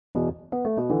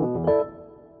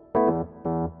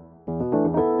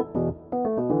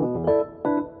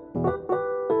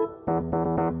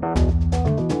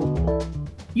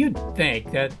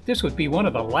think that this would be one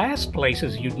of the last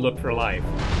places you'd look for life.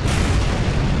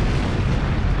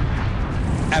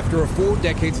 After a 4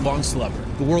 decades-long slumber,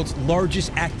 the world's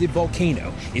largest active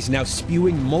volcano is now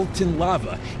spewing molten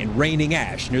lava and raining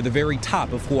ash near the very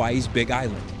top of Hawaii's Big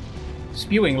Island.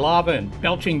 Spewing lava and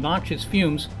belching noxious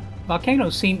fumes,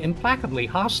 volcanoes seem implacably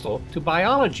hostile to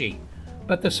biology.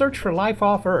 But the search for life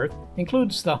off Earth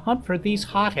includes the hunt for these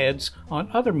hotheads on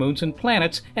other moons and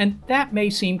planets, and that may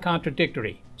seem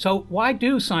contradictory. So why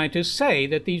do scientists say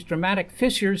that these dramatic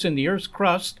fissures in the Earth's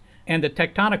crust and the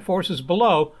tectonic forces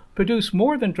below produce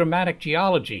more than dramatic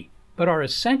geology, but are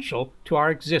essential to our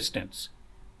existence?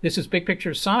 This is Big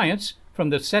Picture Science from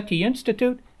the SETI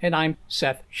Institute, and I'm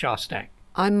Seth Shostak.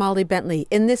 I'm Molly Bentley.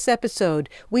 In this episode,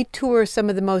 we tour some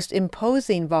of the most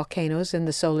imposing volcanoes in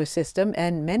the solar system,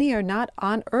 and many are not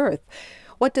on Earth.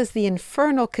 What does the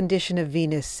infernal condition of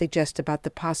Venus suggest about the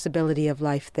possibility of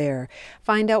life there?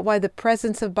 Find out why the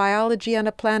presence of biology on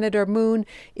a planet or moon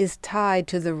is tied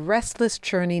to the restless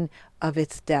churning of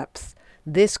its depths.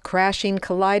 This crashing,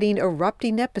 colliding,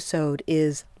 erupting episode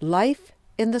is Life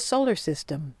in the Solar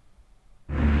System.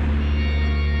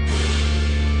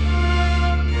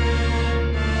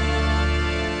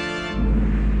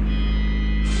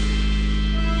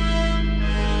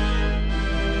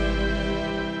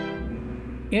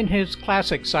 In his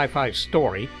classic sci-fi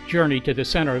story, Journey to the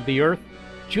Center of the Earth,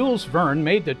 Jules Verne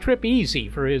made the trip easy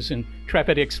for his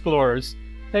intrepid explorers.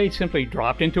 They simply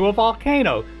dropped into a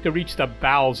volcano to reach the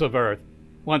bowels of Earth.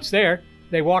 Once there,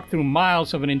 they walked through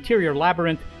miles of an interior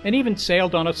labyrinth and even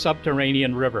sailed on a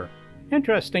subterranean river.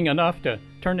 Interesting enough to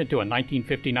turn into a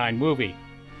 1959 movie.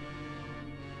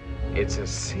 It's a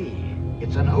sea.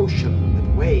 It's an ocean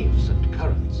with waves and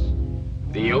currents.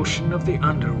 The ocean of the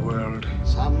underworld.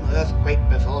 Some earthquake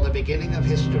before the beginning of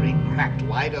history cracked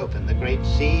wide open the great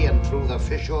sea, and through the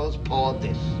fissures poured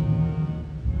this.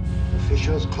 The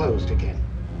fissures closed again.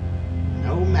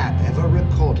 No map ever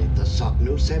recorded the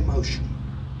Sotnuse motion.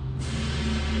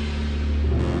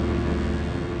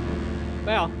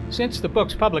 Well, since the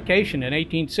book's publication in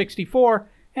 1864,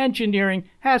 engineering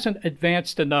hasn't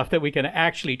advanced enough that we can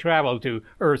actually travel to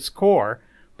Earth's core.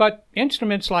 But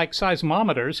instruments like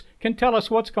seismometers can tell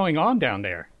us what's going on down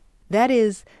there. That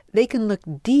is, they can look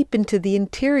deep into the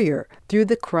interior through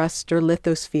the crust or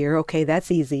lithosphere. Okay, that's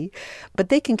easy. But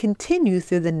they can continue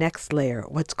through the next layer,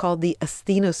 what's called the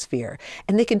asthenosphere.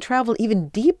 And they can travel even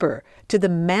deeper to the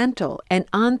mantle and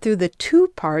on through the two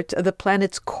parts of the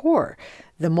planet's core,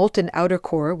 the molten outer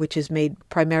core, which is made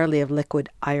primarily of liquid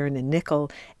iron and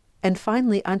nickel, and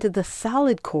finally onto the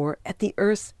solid core at the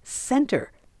Earth's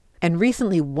center. And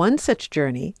recently, one such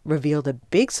journey revealed a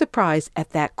big surprise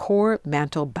at that core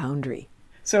mantle boundary.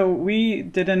 So we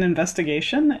did an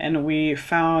investigation and we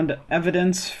found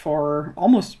evidence for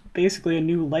almost basically a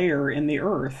new layer in the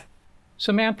Earth.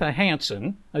 Samantha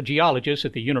Hansen, a geologist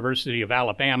at the University of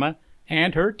Alabama,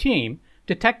 and her team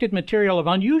detected material of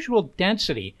unusual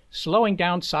density slowing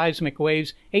down seismic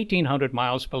waves 1,800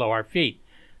 miles below our feet.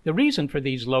 The reason for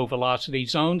these low-velocity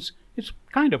zones is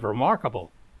kind of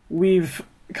remarkable. We've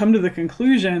come to the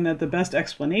conclusion that the best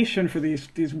explanation for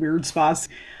these weird spots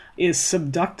is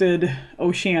subducted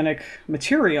oceanic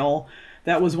material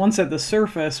that was once at the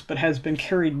surface but has been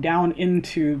carried down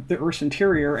into the Earth's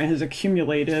interior and has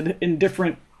accumulated in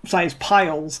different size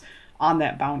piles on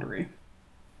that boundary.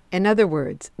 In other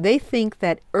words, they think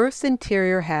that Earth's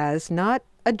interior has not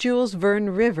a Jules Verne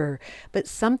river, but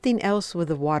something else with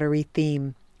a watery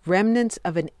theme. Remnants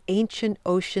of an ancient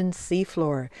ocean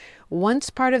seafloor. Once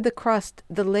part of the crust,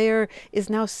 the layer is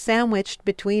now sandwiched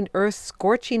between Earth's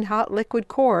scorching hot liquid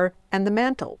core and the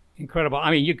mantle. Incredible.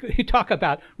 I mean, you talk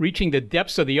about reaching the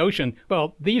depths of the ocean.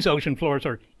 Well, these ocean floors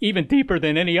are even deeper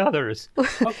than any others.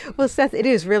 Well, Seth, it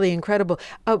is really incredible.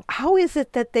 How is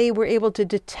it that they were able to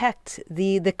detect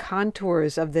the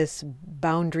contours of this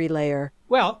boundary layer?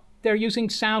 Well, they're using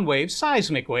sound waves,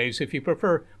 seismic waves, if you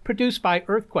prefer, produced by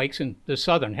earthquakes in the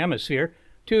southern hemisphere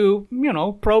to,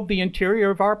 probe the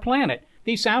interior of our planet.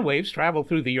 These sound waves travel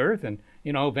through the Earth and,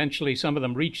 eventually some of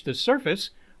them reach the surface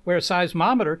where a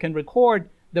seismometer can record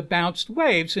the bounced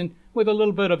waves. And with a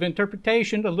little bit of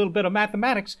interpretation, a little bit of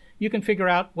mathematics, you can figure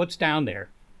out what's down there.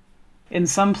 In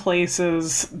some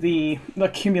places, the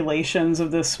accumulations of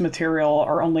this material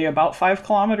are only about 5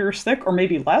 kilometers thick or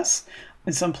maybe less.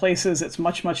 In some places, it's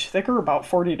much, much thicker, about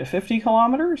 40 to 50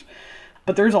 kilometers.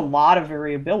 But there's a lot of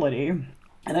variability.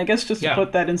 And I guess just to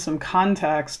put that in some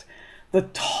context, the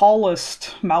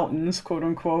tallest mountains, quote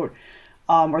unquote,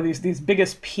 or these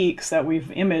biggest peaks that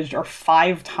we've imaged are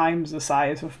 5 times the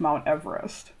size of Mount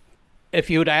Everest. If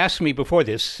you had asked me before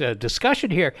this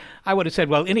discussion here, I would have said,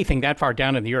 well, anything that far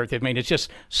down in the earth, I mean, it's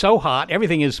just so hot.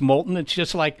 Everything is molten. It's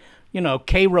just like,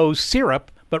 K-Rose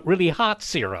syrup, but really hot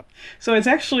syrup. So it's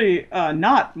actually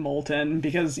not molten,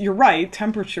 because you're right,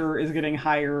 temperature is getting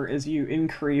higher as you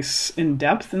increase in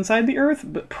depth inside the earth,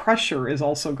 but pressure is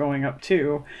also going up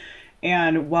too.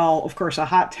 And while, of course, a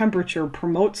hot temperature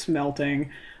promotes melting,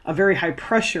 a very high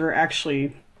pressure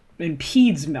actually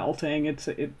impedes melting. It's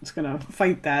going to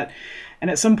fight that.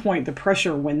 And at some point, the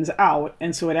pressure wins out,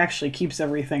 and so it actually keeps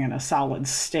everything in a solid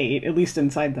state, at least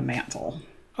inside the mantle.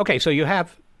 Okay, so you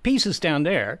have pieces down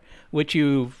there, which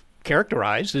you've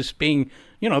characterized as being,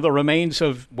 the remains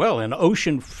of, an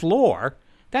ocean floor.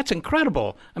 That's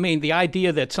incredible. I mean, the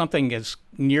idea that something as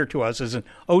near to us as an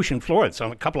ocean floor, it's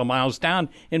a couple of miles down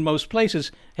in most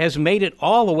places, has made it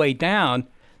all the way down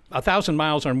 1,000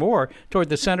 miles or more toward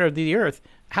the center of the earth.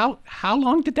 How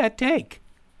long did that take?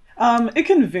 It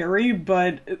can vary,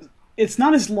 but it's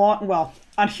not as long. Well,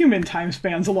 on human time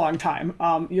spans, a long time.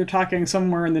 You're talking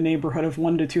somewhere in the neighborhood of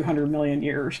 1 to 200 million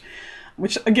years,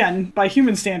 which, again, by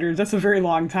human standards, that's a very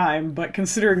long time. But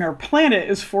considering our planet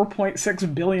is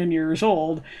 4.6 billion years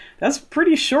old, that's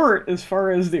pretty short as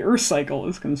far as the Earth cycle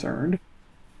is concerned.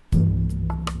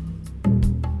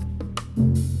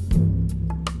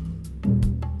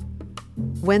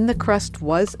 When the crust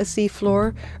was a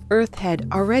seafloor, Earth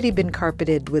had already been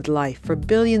carpeted with life for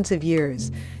billions of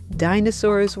years.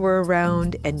 Dinosaurs were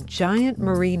around, and giant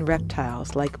marine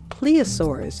reptiles like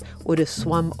plesiosaurs would have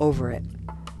swum over it.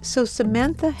 So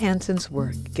Samantha Hansen's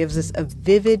work gives us a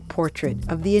vivid portrait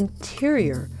of the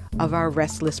interior of our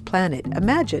restless planet.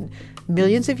 Imagine,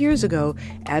 millions of years ago,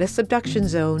 at a subduction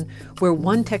zone where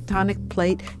one tectonic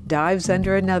plate dives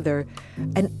under another,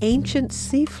 an ancient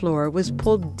seafloor was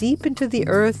pulled deep into the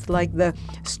earth like the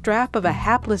strap of a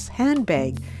hapless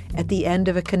handbag at the end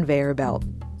of a conveyor belt.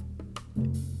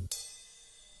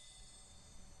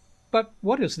 But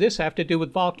what does this have to do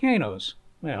with volcanoes?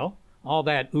 Well, all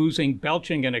that oozing,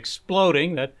 belching, and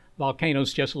exploding that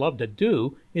volcanoes just love to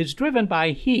do is driven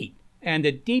by heat, and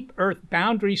the deep earth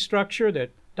boundary structure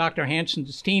that Dr.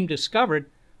 Hansen's team discovered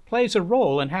plays a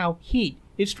role in how heat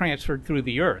is transferred through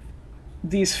the earth.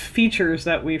 These features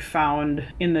that we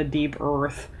found in the deep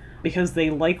earth, because they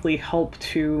likely help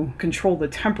to control the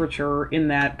temperature in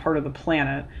that part of the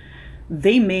planet,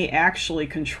 they may actually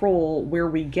control where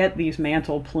we get these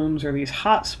mantle plumes or these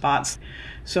hot spots.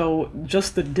 So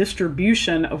just the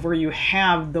distribution of where you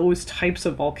have those types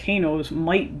of volcanoes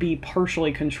might be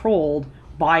partially controlled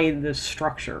by this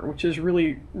structure, which is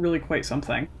really, really quite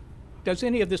something. Does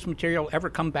any of this material ever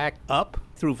come back up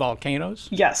through volcanoes?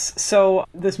 Yes. So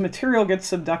this material gets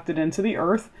subducted into the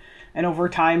earth, and over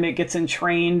time it gets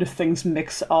entrained, things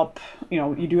mix up,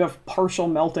 you do have partial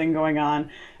melting going on.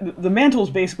 The mantle is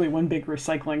basically one big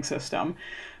recycling system.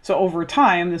 So over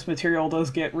time, this material does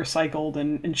get recycled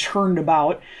and churned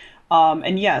about.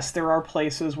 And yes, there are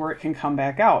places where it can come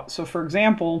back out. So for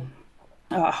example,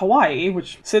 Hawaii,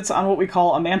 which sits on what we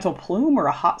call a mantle plume or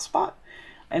a hot spot,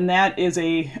 and that is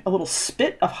a little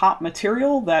spit of hot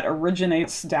material that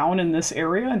originates down in this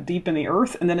area, deep in the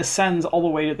earth, and then ascends all the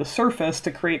way to the surface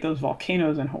to create those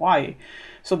volcanoes in Hawaii.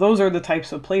 So those are the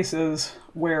types of places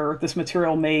where this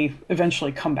material may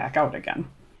eventually come back out again.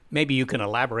 Maybe you can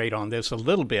elaborate on this a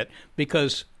little bit,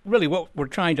 because really what we're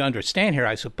trying to understand here,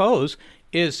 I suppose,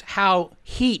 is how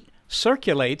heat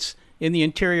circulates in the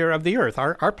interior of the Earth.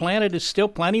 Our planet is still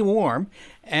plenty warm,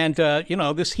 and,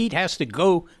 this heat has to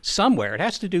go somewhere. It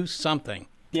has to do something.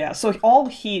 Yeah, so all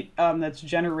heat that's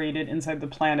generated inside the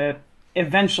planet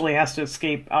eventually has to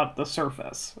escape out the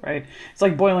surface, right? It's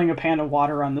like boiling a pan of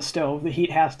water on the stove. The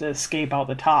heat has to escape out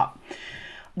the top.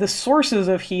 The sources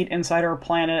of heat inside our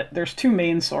planet, there's two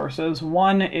main sources.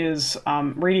 One is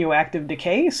radioactive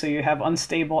decay, so you have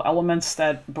unstable elements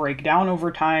that break down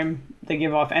over time. They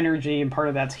give off energy, and part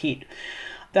of that's heat.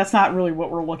 That's not really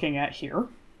what we're looking at here.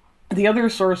 The other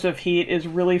source of heat is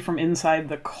really from inside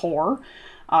the core,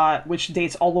 which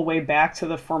dates all the way back to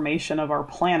the formation of our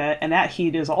planet, and that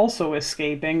heat is also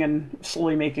escaping and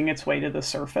slowly making its way to the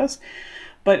surface.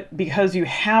 But because you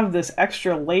have this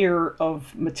extra layer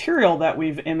of material that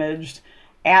we've imaged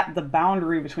at the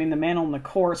boundary between the mantle and the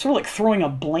core, it's sort of like throwing a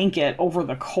blanket over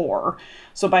the core.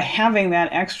 So by having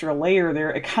that extra layer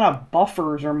there, it kind of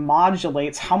buffers or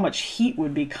modulates how much heat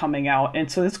would be coming out.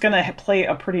 And so it's going to play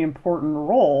a pretty important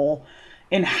role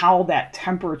in how that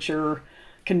temperature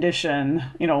condition,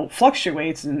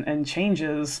 fluctuates and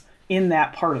changes in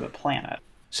that part of the planet.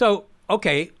 So,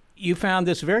 okay, you found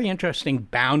this very interesting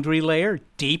boundary layer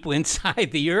deep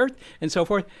inside the Earth and so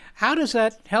forth. How does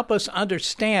that help us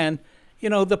understand,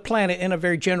 the planet in a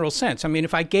very general sense. I mean,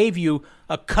 if I gave you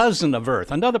a cousin of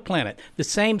Earth, another planet, the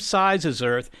same size as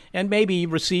Earth, and maybe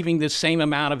receiving the same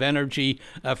amount of energy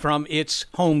from its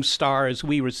home star as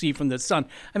we receive from the sun,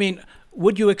 I mean,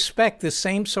 would you expect the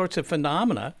same sorts of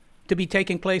phenomena to be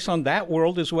taking place on that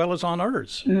world as well as on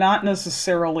Earth's? Not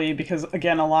necessarily, because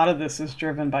again, a lot of this is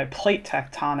driven by plate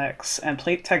tectonics, and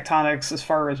plate tectonics, as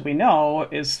far as we know,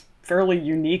 is fairly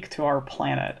unique to our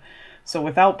planet. So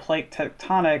without plate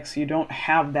tectonics, you don't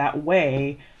have that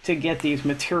way to get these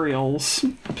materials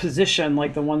positioned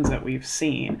like the ones that we've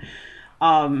seen.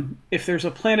 If there's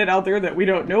a planet out there that we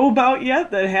don't know about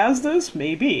yet that has this,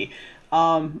 maybe.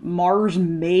 Mars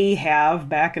may have,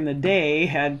 back in the day,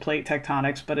 had plate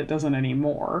tectonics, but it doesn't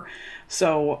anymore.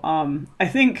 So I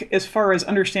think as far as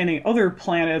understanding other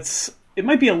planets, it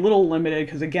might be a little limited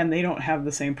because, again, they don't have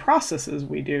the same processes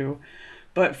we do.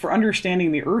 But for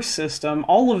understanding the Earth system,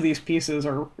 all of these pieces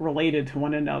are related to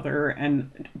one another.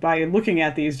 And by looking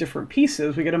at these different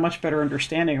pieces, we get a much better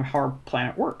understanding of how our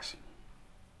planet works.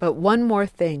 But one more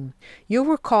thing. You'll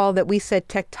recall that we said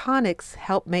tectonics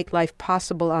help make life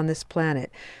possible on this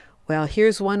planet. Well,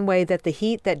 here's one way that the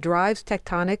heat that drives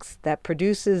tectonics, that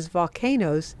produces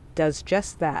volcanoes, does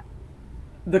just that.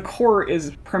 The core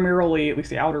is primarily, at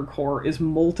least the outer core, is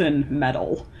molten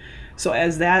metal. So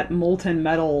as that molten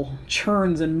metal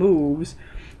churns and moves,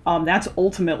 that's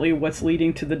ultimately what's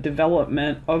leading to the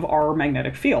development of our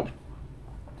magnetic field.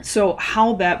 So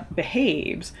how that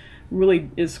behaves really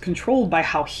is controlled by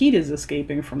how heat is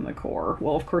escaping from the core.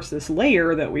 Well, of course, this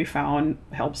layer that we found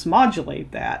helps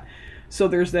modulate that. So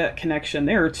there's that connection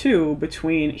there, too,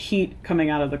 between heat coming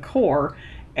out of the core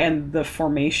and the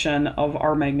formation of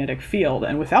our magnetic field.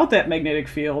 And without that magnetic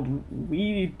field,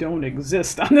 we don't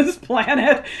exist on this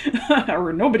planet,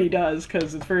 or nobody does,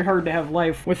 because it's very hard to have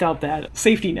life without that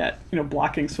safety net,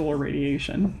 blocking solar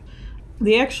radiation.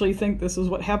 They actually think this is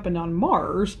what happened on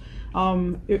Mars.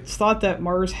 It's thought that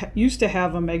Mars used to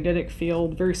have a magnetic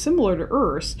field very similar to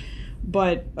Earth's,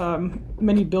 but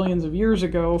many billions of years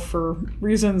ago, for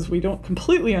reasons we don't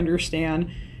completely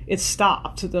understand, it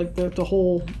stopped. The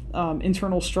whole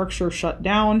internal structure shut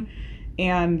down,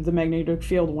 and the magnetic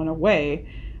field went away.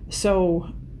 So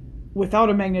without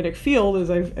a magnetic field,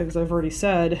 as I've already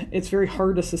said, it's very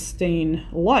hard to sustain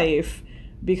life,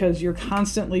 because you're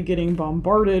constantly getting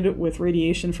bombarded with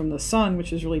radiation from the sun,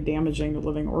 which is really damaging to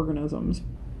living organisms.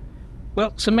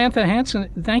 Well, Samantha Hansen,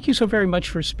 thank you so very much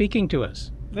for speaking to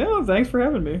us. Yeah, thanks for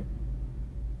having me.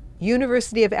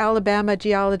 University of Alabama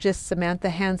geologist Samantha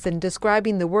Hansen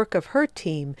describing the work of her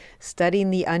team,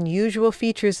 studying the unusual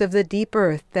features of the deep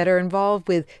Earth that are involved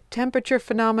with temperature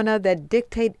phenomena that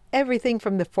dictate everything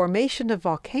from the formation of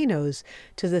volcanoes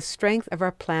to the strength of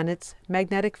our planet's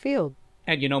magnetic field.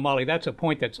 And Molly, that's a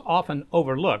point that's often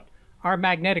overlooked. Our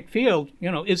magnetic field,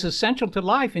 is essential to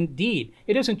life indeed.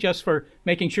 It isn't just for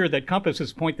making sure that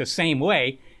compasses point the same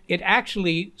way. It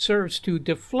actually serves to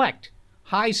deflect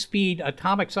high-speed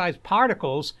atomic-sized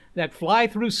particles that fly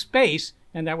through space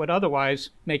and that would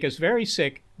otherwise make us very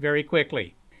sick very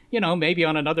quickly. Maybe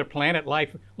on another planet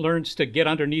life learns to get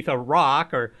underneath a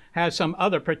rock or has some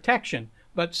other protection.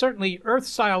 But certainly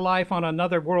Earth-style life on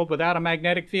another world without a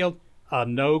magnetic field, a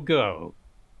no-go.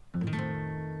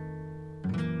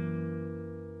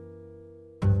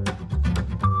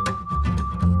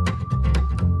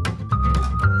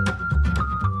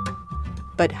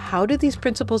 But how do these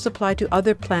principles apply to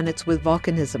other planets with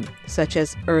volcanism, such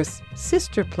as Earth's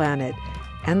sister planet,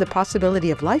 and the possibility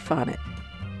of life on it?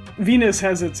 Venus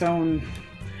has its own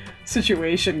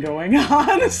situation going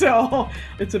on, so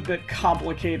it's a bit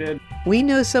complicated. We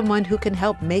know someone who can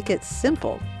help make it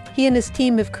simple. He and his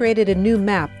team have created a new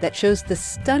map that shows the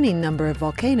stunning number of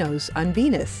volcanoes on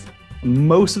Venus.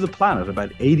 Most of the planet, about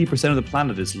 80% of the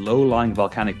planet, is low-lying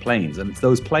volcanic plains, and it's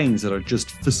those plains that are just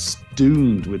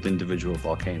festooned with individual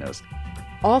volcanoes.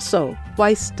 Also,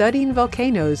 why studying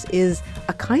volcanoes is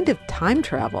a kind of time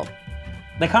travel.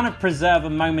 They kind of preserve a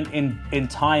moment in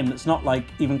time that's not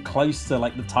even close to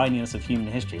the tiniest of human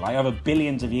history, over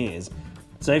billions of years.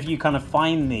 So if you kind of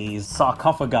find these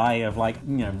sarcophagi of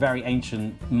very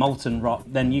ancient molten rock,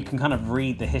 then you can kind of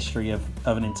read the history of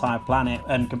an entire planet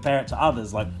and compare it to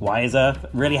others. Why is Earth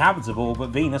really habitable, but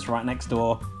Venus right next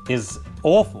door is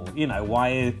awful?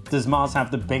 Why does Mars have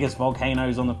the biggest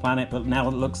volcanoes on the planet, but now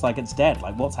it looks like it's dead?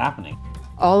 What's happening?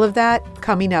 All of that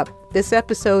coming up. This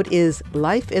episode is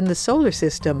Life in the Solar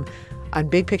System on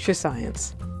Big Picture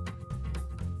Science.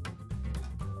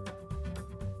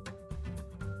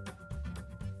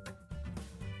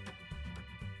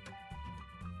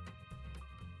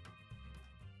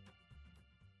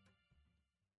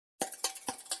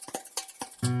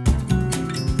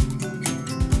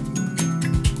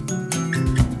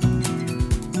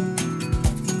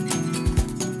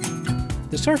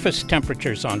 surface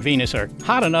temperatures on Venus are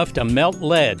hot enough to melt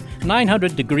lead,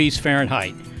 900 degrees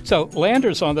Fahrenheit, so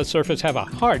landers on the surface have a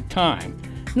hard time.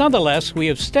 Nonetheless, we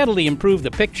have steadily improved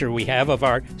the picture we have of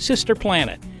our sister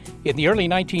planet. In the early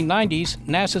 1990s,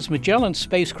 NASA's Magellan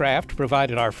spacecraft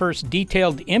provided our first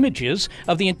detailed images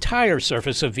of the entire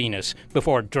surface of Venus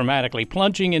before dramatically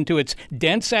plunging into its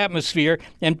dense atmosphere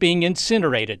and being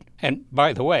incinerated. And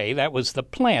by the way, that was the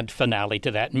planned finale to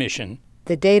that mission.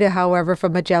 The data, however,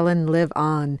 from Magellan live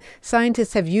on.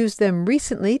 Scientists have used them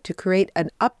recently to create an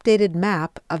updated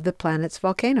map of the planet's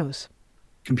volcanoes.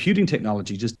 Computing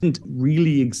technology just didn't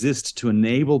really exist to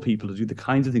enable people to do the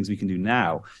kinds of things we can do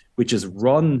now, which is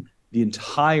run the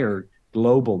entire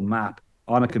global map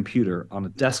on a computer, on a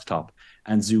desktop,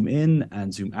 and zoom in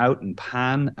and zoom out and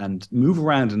pan and move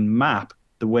around and map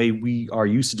the way we are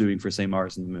used to doing for, say,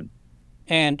 Mars and the Moon.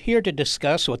 And here to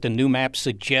discuss what the new map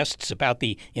suggests about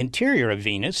the interior of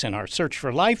Venus and our search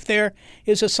for life there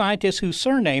is a scientist whose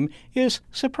surname is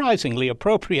surprisingly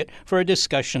appropriate for a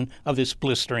discussion of this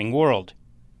blistering world.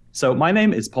 So my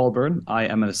name is Paul Byrne. I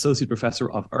am an associate professor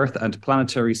of Earth and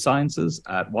Planetary Sciences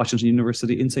at Washington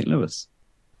University in St. Louis.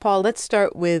 Paul, let's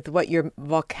start with what your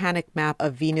volcanic map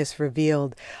of Venus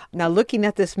revealed. Now, looking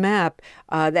at this map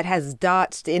that has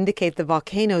dots to indicate the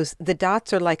volcanoes, the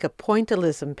dots are like a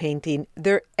pointillism painting.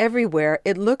 They're everywhere.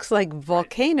 It looks like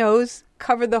volcanoes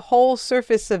cover the whole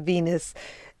surface of Venus.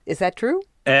 Is that true?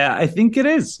 I think it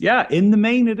is. Yeah, in the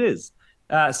main it is.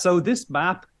 So this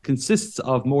map consists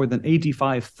of more than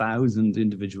 85,000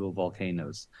 individual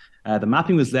volcanoes. The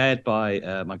mapping was led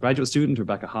by my graduate student,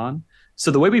 Rebecca Hahn. So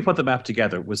the way we put the map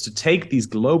together was to take these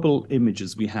global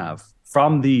images we have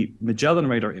from the Magellan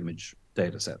Radar Image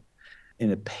dataset.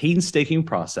 In a painstaking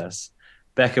process,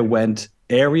 Becca went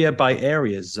area by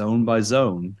area, zone by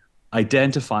zone,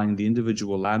 identifying the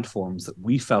individual landforms that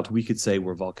we felt we could say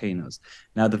were volcanoes.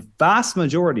 Now, the vast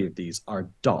majority of these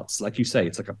are dots. Like you say,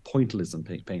 it's like a pointillism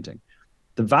painting.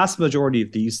 The vast majority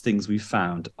of these things we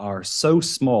found are so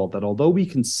small that although we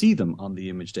can see them on the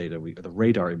image data, the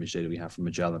radar image data we have from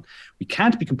Magellan, we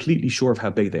can't be completely sure of how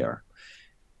big they are.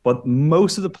 But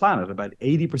most of the planet, about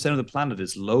 80% of the planet,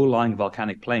 is low-lying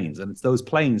volcanic plains, and it's those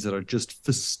plains that are just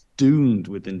festooned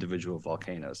with individual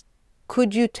volcanoes.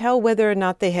 Could you tell whether or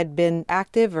not they had been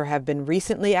active or have been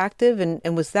recently active,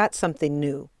 and was that something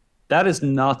new? That is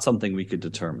not something we could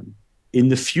determine. In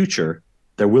the future,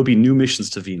 there will be new missions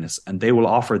to Venus, and they will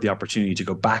offer the opportunity to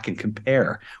go back and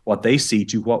compare what they see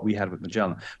to what we had with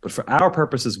Magellan. But for our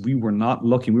purposes, we were not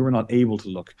able to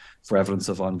look for evidence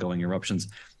of ongoing eruptions.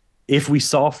 If we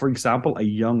saw, for example, a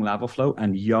young lava flow,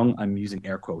 and young, I'm using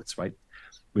air quotes, right?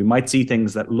 We might see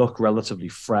things that look relatively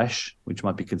fresh, which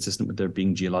might be consistent with their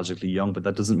being geologically young, but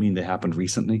that doesn't mean they happened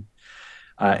recently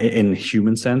in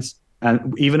human sense.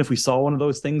 And even if we saw one of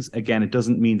those things, again, it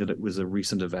doesn't mean that it was a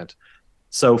recent event.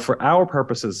 So for our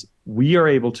purposes, we are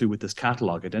able to, with this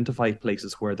catalog, identify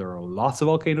places where there are lots of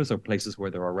volcanoes or places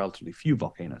where there are relatively few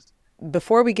volcanoes.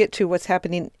 Before we get to what's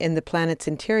happening in the planet's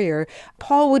interior,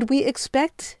 Paul, would we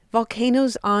expect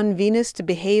volcanoes on Venus to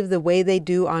behave the way they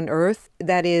do on Earth?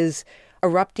 That is,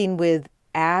 erupting with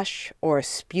ash or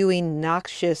spewing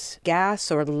noxious gas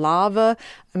or lava?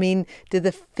 I mean, do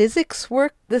the physics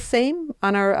work the same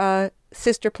on our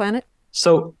sister planet?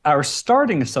 So our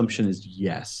starting assumption is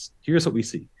yes. Here's what we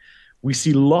see. We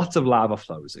see lots of lava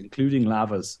flows, including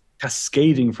lavas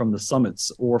cascading from the summits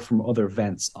or from other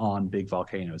vents on big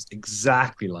volcanoes,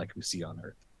 exactly like we see on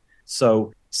Earth.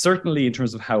 So certainly in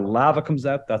terms of how lava comes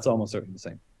out, that's almost certainly the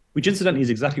same. Which incidentally is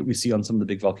exactly what we see on some of the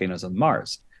big volcanoes on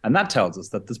Mars. And that tells us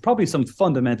that there's probably some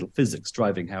fundamental physics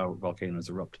driving how volcanoes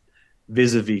erupt,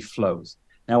 vis-a-vis flows.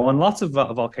 Now, on lots of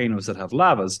volcanoes that have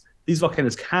lavas, these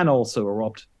volcanoes can also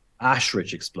erupt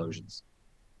ash-rich explosions.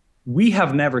 We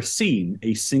have never seen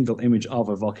a single image of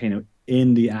a volcano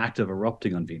in the act of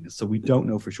erupting on Venus, so we don't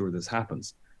know for sure this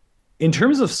happens. In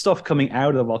terms of stuff coming out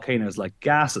of the volcanoes like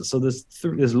gases, so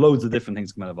there's loads of different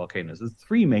things coming out of volcanoes. There's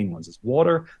three main ones. There's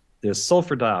water, there's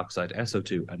sulfur dioxide,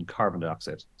 SO2, and carbon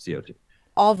dioxide, CO2.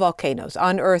 All volcanoes,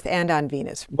 on Earth and on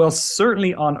Venus? Well,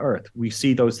 certainly on Earth, we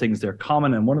see those things. They're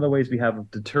common, and one of the ways we have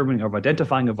of determining or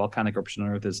identifying a volcanic eruption on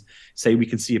Earth is, say, we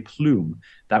can see a plume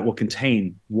that will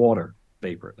contain water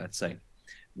vapor, let's say.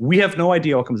 We have no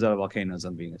idea what comes out of volcanoes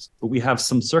on Venus, but we have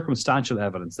some circumstantial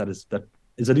evidence that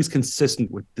is at least consistent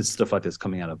with this stuff like this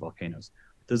coming out of volcanoes.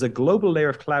 There's a global layer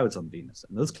of clouds on Venus,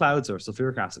 and those clouds are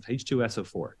sulfuric acid,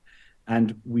 H2SO4.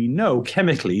 And we know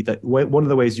chemically that one of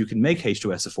the ways you can make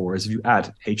H2SO4 is if you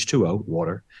add H2O,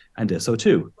 water, and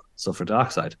SO2, sulfur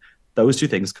dioxide. Those two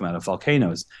things come out of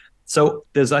volcanoes. So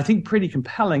there's, I think, pretty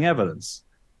compelling evidence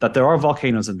that there are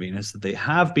volcanoes on Venus, that they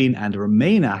have been and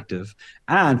remain active,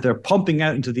 and they're pumping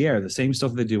out into the air the same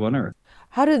stuff they do on Earth.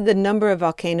 How did the number of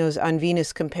volcanoes on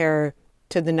Venus compare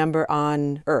to the number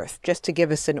on Earth, just to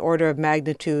give us an order of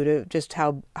magnitude of just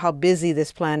how busy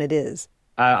this planet is?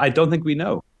 I don't think we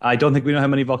know. I don't think we know how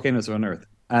many volcanoes are on Earth.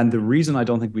 And the reason I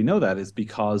don't think we know that is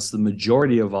because the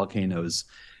majority of volcanoes,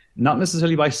 not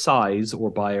necessarily by size or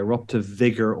by eruptive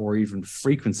vigor or even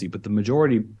frequency, but the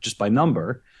majority just by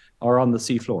number are on the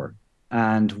seafloor.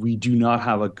 And we do not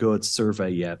have a good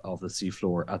survey yet of the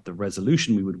seafloor at the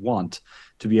resolution we would want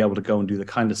to be able to go and do the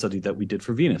kind of study that we did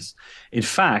for Venus. In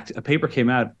fact, a paper came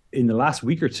out in the last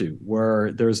week or two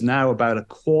where there's now about a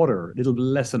little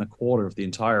less than a quarter of the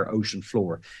entire ocean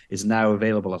floor is now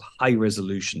available at high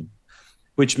resolution,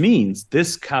 which means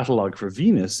this catalog for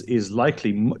Venus is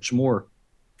likely much more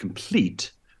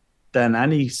complete than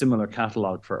any similar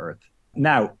catalog for Earth.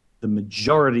 Now, the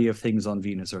majority of things on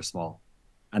Venus are small.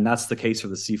 And that's the case for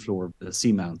the seafloor, the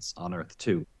seamounts on Earth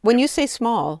too. When you say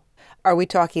small, are we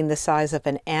talking the size of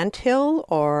an anthill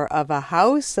or of a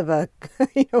house, of a,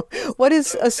 what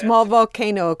is a small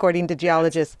volcano according to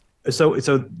geologists? So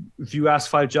if you ask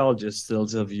 5 geologists, they'll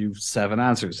give you 7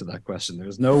 answers to that question.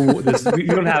 You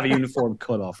don't have a uniform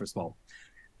cutoff for small.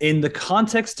 In the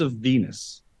context of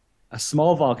Venus, a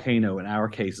small volcano in our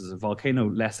case is a volcano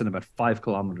less than about 5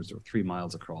 kilometers or 3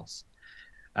 miles across.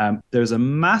 There's a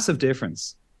massive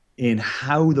difference in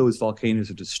how those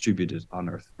volcanoes are distributed on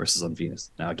Earth versus on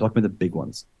Venus. Now, I'm talking about the big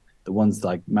ones, the ones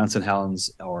like Mount St. Helens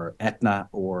or Etna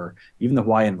or even the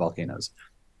Hawaiian volcanoes.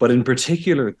 But in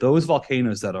particular, those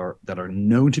volcanoes that are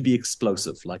known to be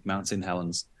explosive, like Mount St.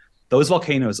 Helens, those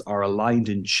volcanoes are aligned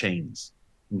in chains.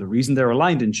 And the reason they're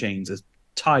aligned in chains is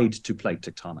tied to plate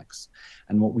tectonics.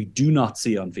 And what we do not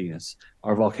see on Venus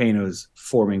are volcanoes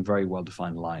forming very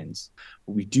well-defined lines.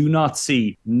 We do not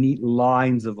see neat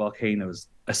lines of volcanoes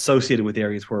associated with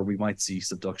areas where we might see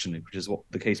subduction, which is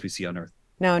the case we see on Earth.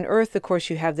 Now, on Earth, of course,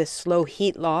 you have this slow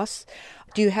heat loss.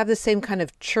 Do you have the same kind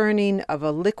of churning of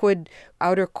a liquid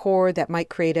outer core that might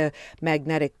create a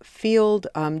magnetic field?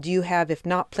 Do you have, if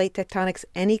not plate tectonics,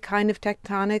 any kind of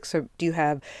tectonics? Or do you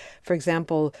have, for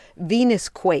example, Venus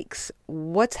quakes?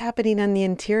 What's happening on the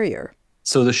interior?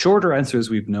 So the shorter answer is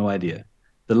we've no idea.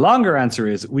 The longer answer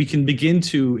is we can begin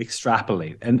to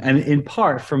extrapolate, and in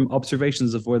part from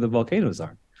observations of where the volcanoes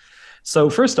are. So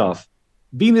first off,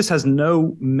 Venus has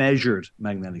no measured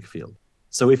magnetic field.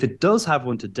 So if it does have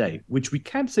one today, which we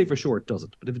can't say for sure it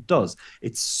doesn't, but if it does,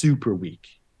 it's super weak.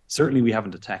 Certainly we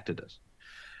haven't detected it.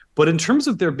 But in terms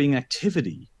of there being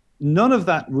activity, none of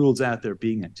that rules out there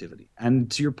being activity. And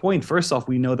to your point, first off,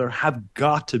 we know there have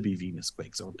got to be Venus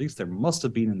quakes, or at least there must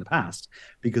have been in the past,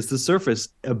 because the surface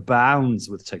abounds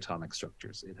with tectonic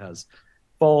structures. It has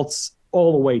faults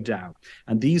all the way down.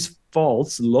 And these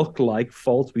faults look like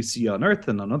faults we see on Earth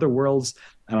and on other worlds.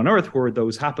 And on Earth, where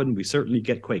those happen, we certainly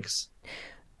get quakes.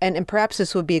 And perhaps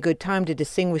this would be a good time to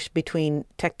distinguish between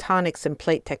tectonics and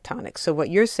plate tectonics. So what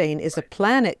you're saying is a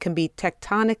planet can be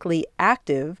tectonically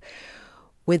active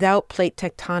without plate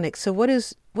tectonics. So what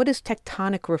does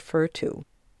tectonic refer to?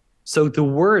 So the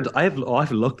word, I have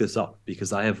to look this up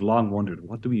because I have long wondered,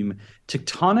 what do we mean?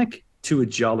 Tectonic to a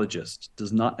geologist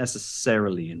does not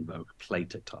necessarily invoke plate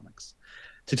tectonics.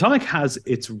 Tectonic has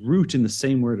its root in the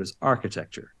same word as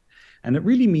architecture. And it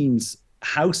really means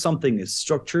how something is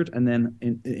structured, and then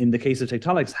in the case of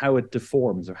tectonics, how it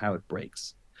deforms or how it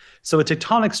breaks. So a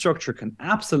tectonic structure can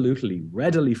absolutely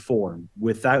readily form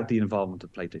without the involvement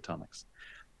of plate tectonics.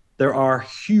 There are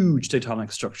huge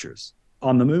tectonic structures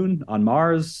on the moon, on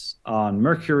Mars, on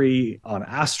Mercury, on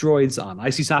asteroids, on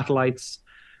icy satellites,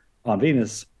 on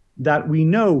Venus, that we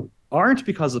know aren't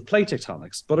because of plate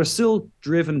tectonics, but are still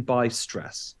driven by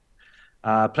stress.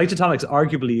 Plate tectonics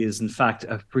arguably is, in fact,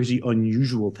 a pretty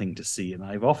unusual thing to see. And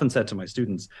I've often said to my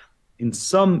students, in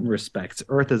some respects,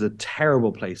 Earth is a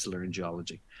terrible place to learn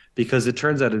geology because it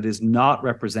turns out it is not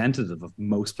representative of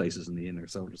most places in the inner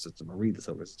solar system, or really the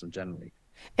solar system generally.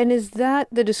 And is that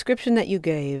the description that you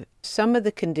gave, some of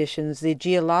the conditions, the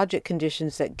geologic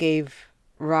conditions that gave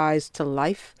rise to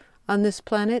life on this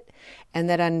planet, and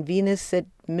that on Venus it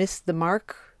missed the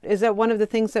mark? Is that one of the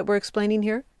things that we're explaining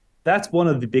here? That's one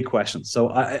of the big questions. So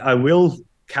I will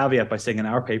caveat by saying in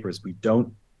our papers, we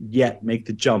don't yet make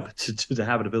the jump to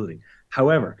habitability.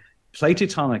 However, plate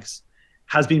tectonics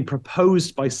has been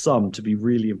proposed by some to be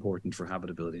really important for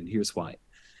habitability, and here's why.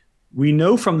 We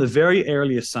know from the very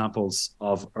earliest samples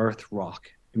of Earth rock,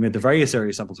 the various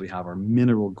earliest samples we have are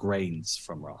mineral grains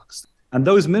from rocks. And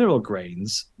those mineral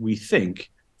grains, we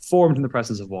think, formed in the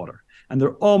presence of water. And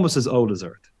they're almost as old as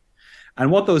Earth.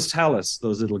 And what those tell us,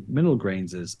 those little mineral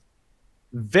grains, is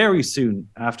very soon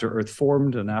after Earth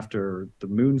formed and after the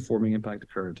moon forming impact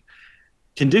occurred,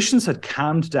 conditions had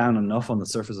calmed down enough on the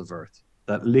surface of Earth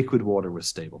that liquid water was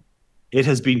stable. It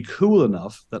has been cool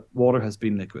enough that water has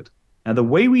been liquid. Now, the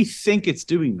way we think it's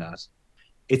doing that,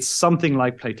 it's something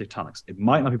like plate tectonics. It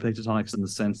might not be plate tectonics in the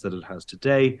sense that it has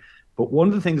today, but one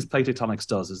of the things plate tectonics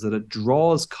does is that it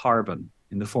draws carbon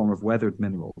in the form of weathered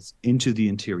minerals into the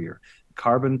interior.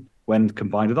 Carbon, when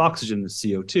combined with oxygen, is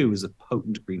CO2, is a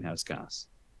potent greenhouse gas.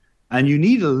 And you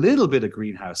need a little bit of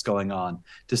greenhouse going on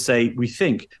to say, we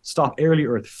think, stop early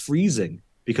Earth freezing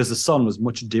because the sun was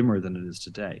much dimmer than it is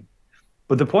today.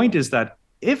 But the point is that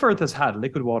if Earth has had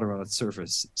liquid water on its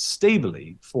surface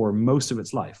stably for most of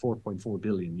its life, 4.4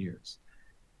 billion years,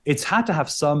 it's had to have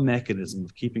some mechanism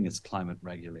of keeping its climate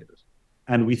regulated.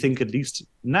 And we think, at least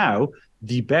now,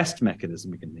 the best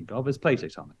mechanism we can think of is plate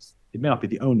tectonics. It may not be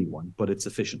the only one, but it's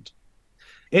efficient.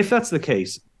 If that's the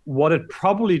case, what it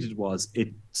probably did was it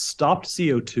stopped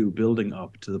CO2 building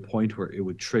up to the point where it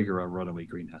would trigger a runaway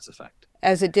greenhouse effect.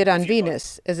 As it did on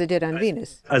Venus. As it did on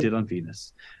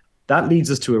Venus. That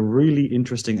leads us to a really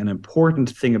interesting and important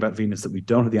thing about Venus that we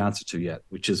don't have the answer to yet,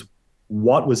 which is,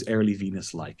 what was early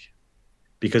Venus like?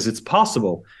 Because it's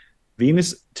possible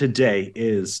Venus today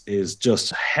is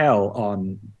just hell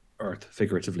on Earth,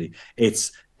 figuratively.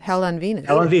 It's hell on Venus.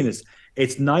 Hell on Venus.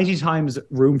 It's 90 times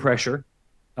room pressure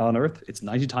on Earth. It's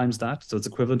 90 times that. So it's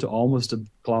equivalent to almost a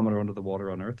kilometer under the water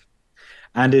on Earth.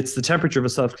 And it's the temperature of a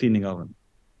self-cleaning oven.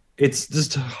 It's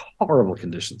just horrible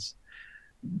conditions.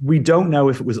 We don't know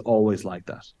if it was always like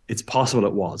that. It's possible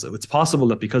it was. It's possible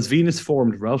that because Venus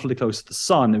formed relatively close to the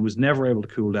sun, it was never able to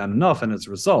cool down enough. And as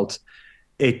a result,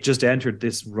 it just entered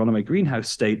this runaway greenhouse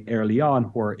state early on,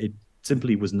 where it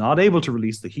simply was not able to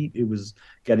release the heat it was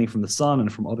getting from the sun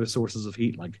and from other sources of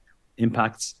heat like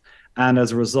impacts. And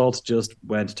as a result, just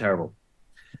went terrible.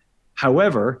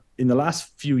 However, in the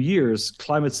last few years,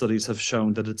 climate studies have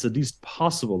shown that it's at least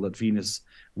possible that Venus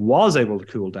was able to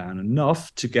cool down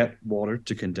enough to get water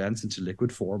to condense into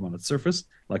liquid form on its surface,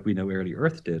 like we know early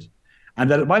Earth did,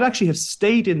 and that it might actually have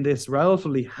stayed in this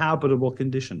relatively habitable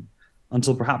condition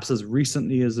until perhaps as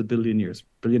recently as a billion years.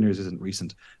 Billion years isn't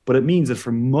recent, but it means that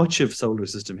for much of solar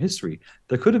system history,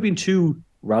 there could have been two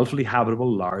relatively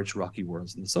habitable large rocky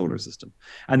worlds in the solar system.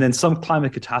 And then some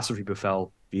climate catastrophe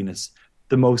befell Venus,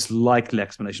 the most likely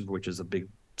explanation for which is a big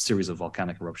series of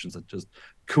volcanic eruptions that just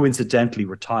coincidentally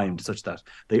were timed such that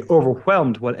they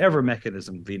overwhelmed whatever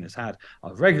mechanism Venus had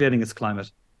of regulating its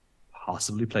climate,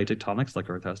 possibly plate tectonics like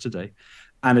Earth has today,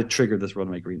 and it triggered this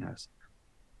runaway greenhouse.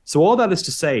 So all that is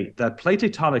to say that plate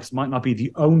tectonics might not be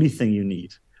the only thing you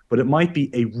need, but it might be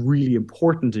a really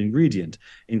important ingredient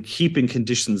in keeping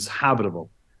conditions habitable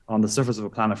on the surface of a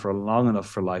planet for long enough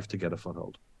for life to get a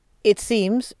foothold. It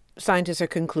seems scientists are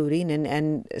concluding,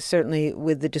 and certainly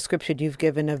with the description you've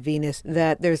given of Venus,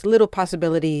 that there's little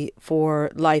possibility for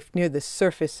life near the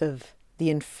surface of the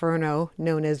inferno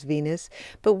known as Venus.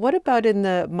 But what about in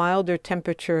the milder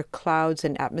temperature clouds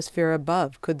and atmosphere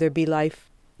above? Could there be life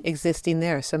existing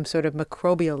there, some sort of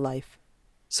microbial life?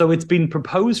 So it's been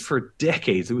proposed for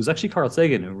decades. It was actually Carl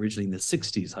Sagan who originally in the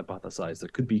 60s hypothesized there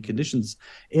could be conditions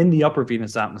in the upper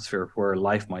Venus atmosphere where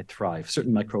life might thrive,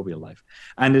 certain microbial life.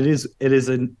 And it is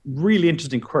a really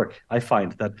interesting quirk, I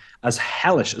find, that as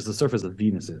hellish as the surface of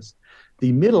Venus is,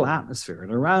 the middle atmosphere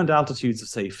and around altitudes of,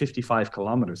 say, 55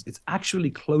 kilometers, it's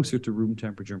actually closer to room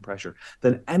temperature and pressure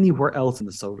than anywhere else in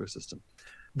the solar system.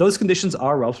 Those conditions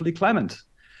are relatively clement.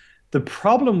 The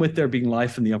problem with there being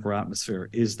life in the upper atmosphere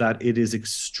is that it is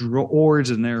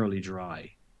extraordinarily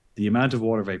dry. The amount of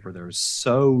water vapor there is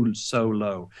so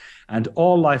low. And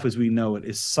all life as we know it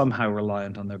is somehow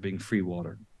reliant on there being free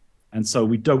water. And so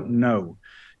we don't know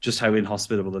just how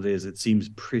inhospitable it is. It seems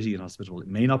pretty inhospitable. It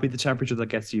may not be the temperature that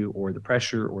gets you or the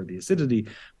pressure or the acidity,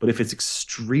 but if it's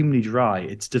extremely dry,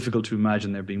 it's difficult to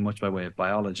imagine there being much by way of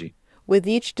biology. With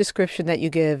each description that you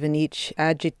give and each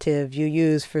adjective you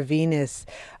use for Venus,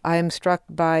 I am struck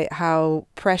by how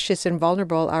precious and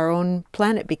vulnerable our own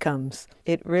planet becomes.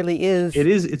 It really is.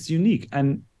 It's unique.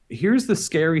 And here's the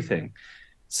scary thing.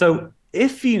 So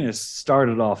if Venus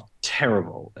started off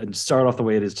terrible and started off the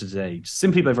way it is today,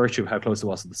 simply by virtue of how close it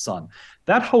was to the sun,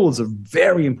 that holds a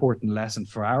very important lesson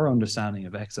for our understanding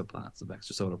of exoplanets, of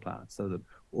extrasolar planets, so that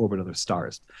orbit other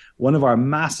stars. One of our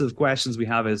massive questions we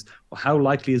have is, well, how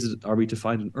likely are we to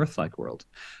find an Earth-like world?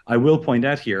 I will point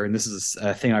out here, and this is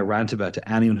a thing I rant about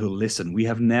to anyone who'll listen, we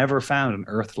have never found an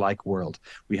Earth-like world.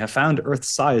 We have found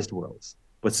Earth-sized worlds.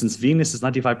 But since Venus is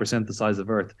 95% the size of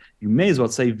Earth, you may as well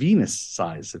say Venus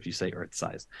size if you say Earth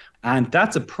size. And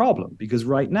that's a problem because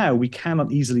right now we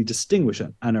cannot easily distinguish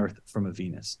an Earth from a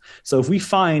Venus. So if we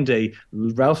find a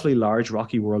relatively large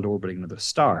rocky world orbiting another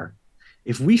star,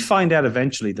 if we find out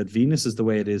eventually that Venus is the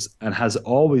way it is and has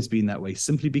always been that way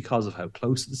simply because of how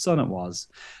close to the sun it was,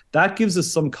 that gives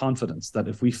us some confidence that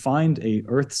if we find a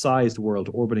Earth-sized world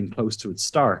orbiting close to its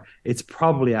star, it's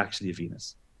probably actually a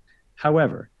Venus.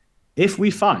 However, if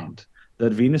we find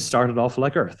that Venus started off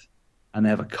like Earth and they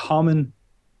have a common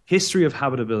history of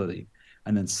habitability,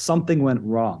 and then something went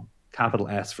wrong, capital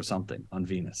S for something on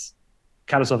Venus,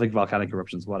 catastrophic volcanic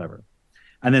eruptions, whatever,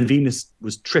 and then Venus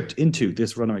was tripped into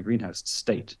this runaway greenhouse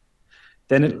state,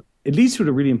 then it leads to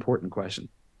a really important question.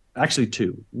 Actually,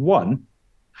 two. One,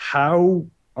 how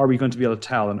are we going to be able to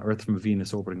tell an Earth from a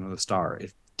Venus orbiting another star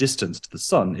if distance to the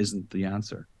sun isn't the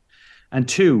answer? And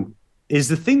two, is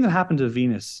the thing that happened to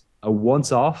Venus a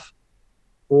once-off,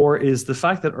 or is the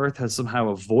fact that Earth has somehow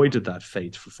avoided that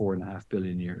fate for 4.5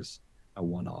 billion years a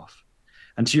one-off?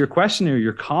 And to your question here,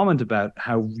 your comment about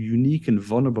how unique and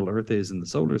vulnerable Earth is in the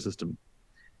solar system,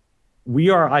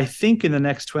 we are, I think, in the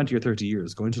next 20 or 30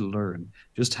 years going to learn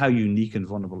just how unique and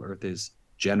vulnerable Earth is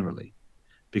generally.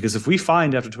 Because if we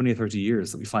find after 20 or 30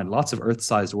 years that we find lots of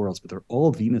Earth-sized worlds, but they're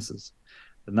all Venuses,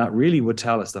 then that really would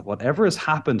tell us that whatever has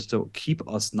happened to keep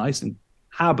us nice and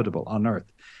habitable on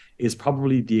Earth is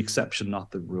probably the exception,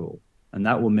 not the rule. And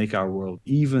that will make our world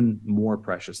even more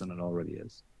precious than it already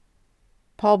is.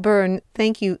 Paul Byrne,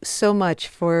 thank you so much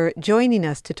for joining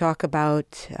us to talk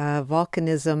about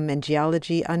volcanism and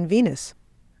geology on Venus.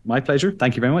 My pleasure.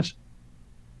 Thank you very much.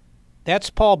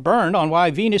 That's Paul Byrne on why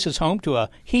Venus is home to a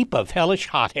heap of hellish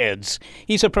hotheads.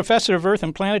 He's a professor of Earth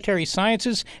and Planetary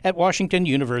Sciences at Washington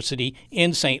University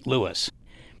in St. Louis.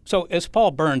 So, as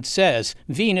Paul Byrne says,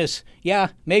 Venus, yeah,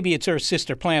 maybe it's Earth's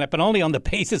sister planet, but only on the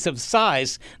basis of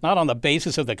size, not on the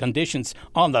basis of the conditions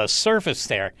on the surface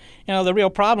there. You know, the real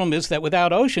problem is that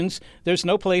without oceans, there's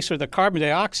no place for the carbon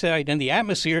dioxide in the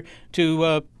atmosphere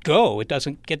to go. It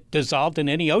doesn't get dissolved in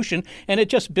any ocean, and it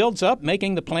just builds up,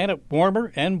 making the planet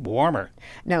warmer and warmer.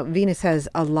 Now, Venus has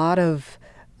a lot of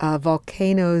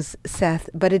volcanoes, Seth,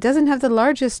 but it doesn't have the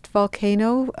largest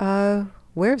volcano.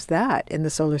 Where's that in the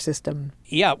solar system?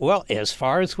 Yeah, well, as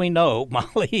far as we know,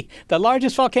 Molly, the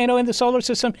largest volcano in the solar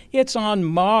system, it's on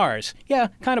Mars. Yeah,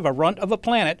 kind of a runt of a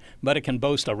planet, but it can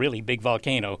boast a really big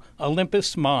volcano,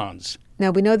 Olympus Mons.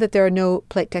 Now, we know that there are no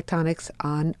plate tectonics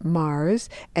on Mars,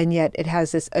 and yet it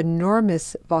has this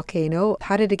enormous volcano.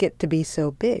 How did it get to be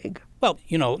so big? Well,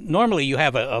 you know, normally you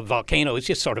have a volcano. It's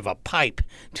just sort of a pipe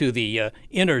to the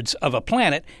innards of a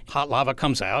planet. Hot lava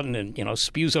comes out and then,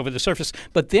 spews over the surface.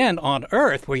 But then on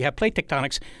Earth, where you have plate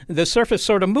tectonics, the surface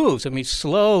sort of moves. I mean,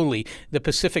 slowly the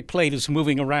Pacific plate is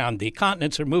moving around. The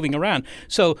continents are moving around.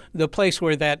 So the place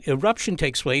where that eruption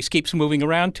takes place keeps moving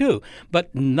around too.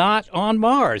 But not on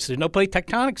Mars. There's no plate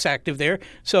tectonics active there.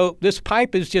 So this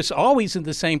pipe is just always in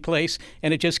the same place,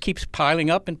 and it just keeps piling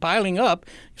up and piling up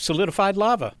solidified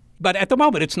lava. But at the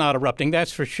moment, it's not erupting,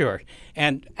 that's for sure.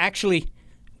 And actually,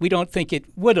 we don't think it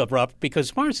would erupt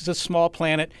because Mars is a small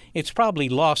planet. It's probably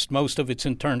lost most of its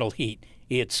internal heat.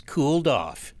 It's cooled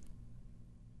off.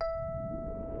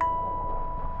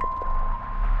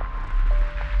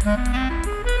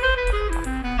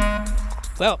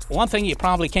 Well, one thing you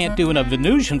probably can't do in a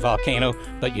Venusian volcano,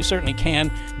 but you certainly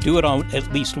can do it on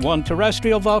at least one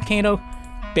terrestrial volcano,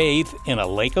 bathe in a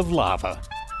lake of lava.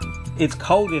 It's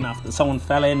cold enough that someone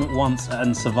fell in once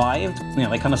and survived.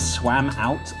 They kind of swam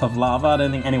out of lava. I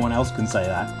don't think anyone else can say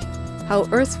that. How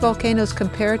Earth's volcanoes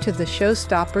compare to the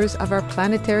showstoppers of our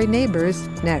planetary neighbors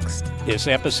next. This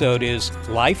episode is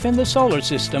Life in the Solar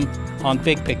System on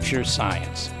Big Picture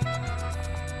Science.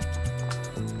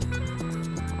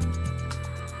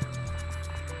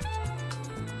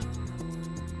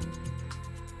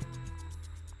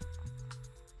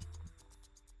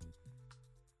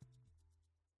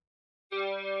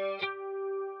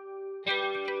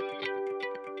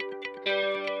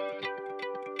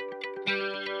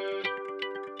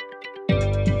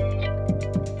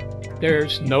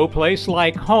 There's no place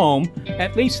like home.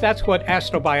 At least that's what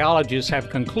astrobiologists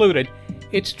have concluded.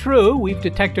 It's true, we've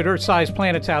detected Earth-sized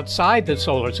planets outside the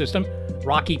solar system,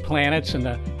 rocky planets in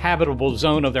the habitable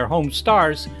zone of their home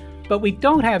stars, but we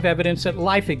don't have evidence that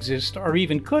life exists or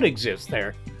even could exist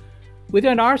there.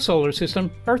 Within our solar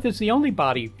system, Earth is the only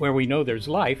body where we know there's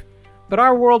life, but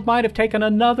our world might have taken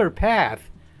another path.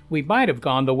 We might have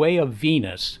gone the way of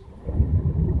Venus.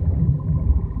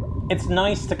 It's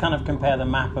nice to kind of compare the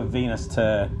map of Venus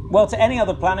to any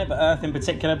other planet, but Earth in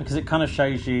particular, because it kind of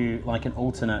shows you like an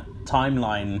alternate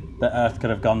timeline that Earth could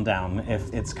have gone down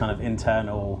if its kind of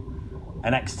internal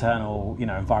and external,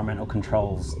 environmental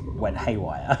controls went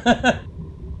haywire.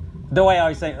 The way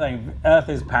I say it, Earth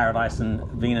is paradise and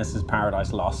Venus is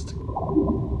paradise lost.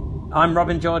 I'm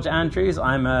Robin George Andrews.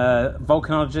 I'm a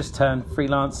volcanologist turned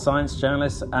freelance science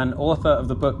journalist and author of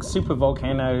the book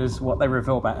Supervolcanoes: What They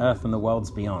Reveal About Earth and the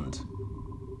Worlds Beyond.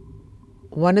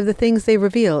 One of the things they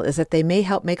reveal is that they may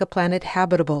help make a planet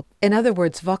habitable. In other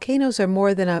words, volcanoes are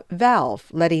more than a valve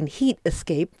letting heat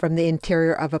escape from the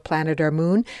interior of a planet or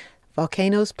moon.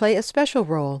 Volcanoes play a special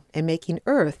role in making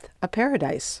Earth a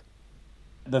paradise.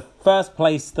 The first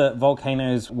place that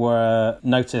volcanoes were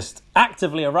noticed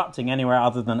actively erupting anywhere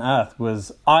other than Earth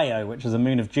was Io, which is a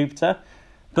moon of Jupiter.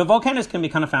 But volcanoes can be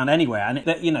kind of found anywhere, and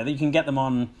you can get them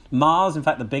on Mars. In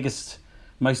fact, the biggest,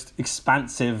 most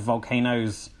expansive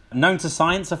volcanoes known to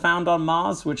science are found on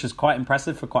Mars, which is quite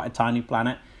impressive for quite a tiny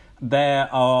planet. There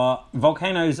are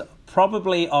volcanoes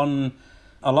probably on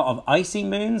a lot of icy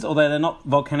moons, although they're not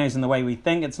volcanoes in the way we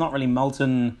think. It's not really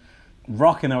molten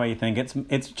rock in the way you think.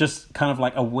 It's just kind of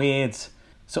like a weird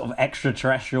sort of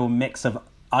extraterrestrial mix of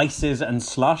ices and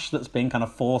slush that's being kind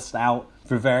of forced out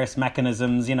through various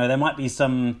mechanisms. There might be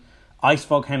some ice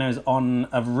volcanoes on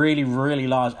a really, really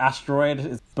large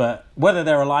asteroid, but whether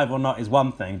they're alive or not is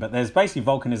one thing. But there's basically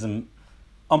volcanism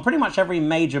on pretty much every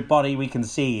major body we can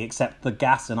see except the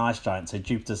gas and ice giants, so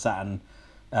Jupiter, Saturn,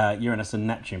 Uranus and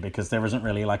Neptune, because there isn't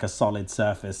really like a solid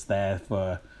surface there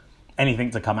for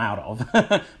anything to come out of.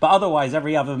 But otherwise,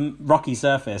 every other rocky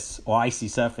surface or icy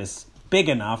surface big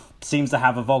enough seems to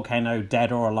have a volcano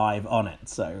dead or alive on it.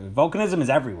 So volcanism is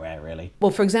everywhere, really.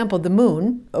 Well, for example, the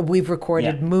moon, we've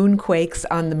recorded moonquakes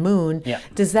on the moon. Yeah.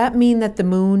 Does that mean that the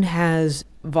moon has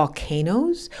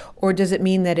volcanoes, or does it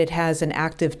mean that it has an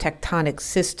active tectonic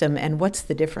system, and what's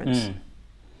the difference?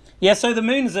 Yeah, so the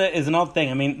moon is an odd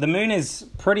thing. I mean, the moon is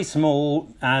pretty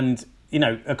small, and,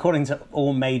 according to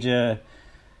all major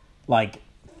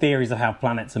theories of how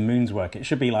planets and moons work, it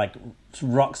should be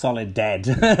rock solid dead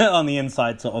on the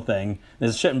inside sort of thing.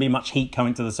 There shouldn't be much heat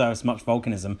coming to the surface, much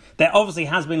volcanism. There obviously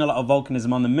has been a lot of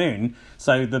volcanism on the moon,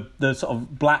 so the sort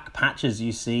of black patches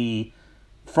you see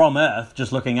from Earth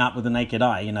just looking up with the naked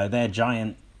eye, they're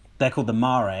giant, they're called the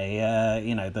mare,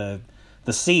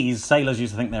 the seas. Sailors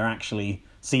used to think they're actually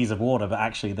seas of water, but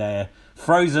actually they're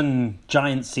frozen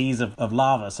giant seas of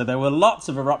lava. So there were lots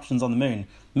of eruptions on the moon,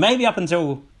 maybe up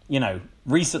until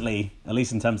recently, at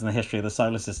least in terms of the history of the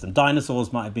solar system.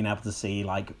 Dinosaurs might have been able to see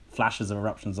flashes of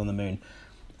eruptions on the moon.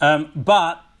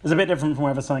 But it's a bit different from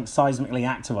whether something's seismically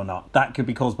active or not. That could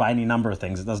be caused by any number of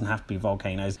things. It doesn't have to be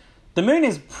volcanoes. The moon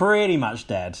is pretty much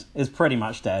dead.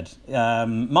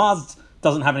 Mars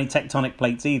doesn't have any tectonic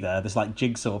plates either. There's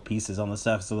jigsaw pieces on the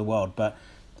surface of the world, but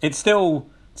it's still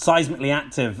seismically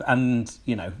active, and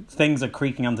things are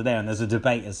creaking under there, and there's a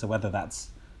debate as to whether that's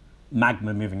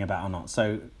magma moving about or not.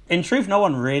 So in truth, no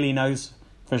one really knows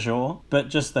for sure, but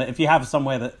just that if you have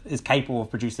somewhere that is capable of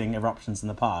producing eruptions in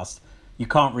the past, you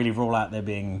can't really rule out there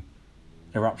being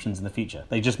eruptions in the future.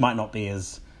 They just might not be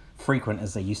as frequent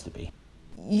as they used to be.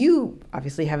 You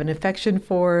obviously have an affection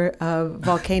for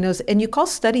volcanoes, and you call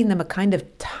studying them a kind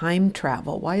of time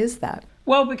travel. Why is that?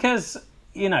 Well, because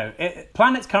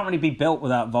planets can't really be built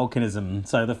without volcanism.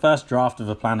 So the first draft of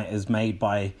a planet is made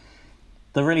by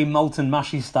the really molten,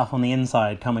 mushy stuff on the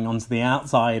inside coming onto the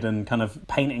outside and kind of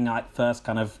painting first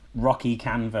kind of rocky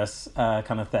canvas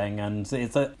kind of thing. And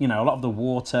it's a lot of the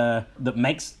water that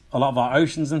makes a lot of our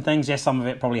oceans and things. Yes, some of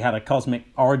it probably had a cosmic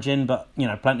origin, but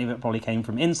plenty of it probably came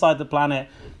from inside the planet.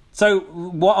 So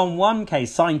on one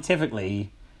case,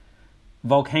 scientifically,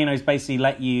 volcanoes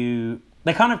basically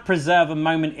they kind of preserve a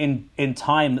moment in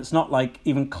time that's not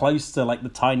even close to the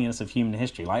tiniest of human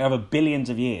history, over billions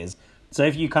of years. So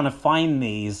if you kind of find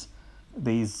these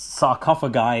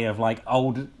sarcophagi of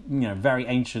old, very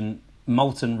ancient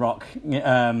molten rock,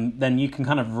 then you can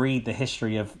kind of read the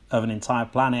history of an entire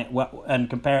planet and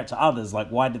compare it to others.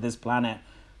 Why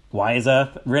is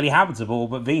Earth really habitable,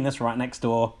 but Venus right next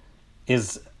door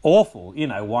is awful?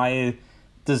 Why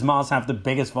does Mars have the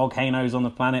biggest volcanoes on the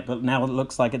planet, but now it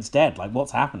looks like it's dead?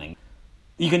 What's happening?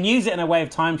 You can use it in a way of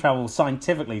time travel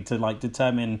scientifically to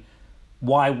determine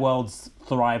why worlds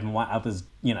thrive and why others,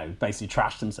 basically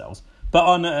trash themselves. But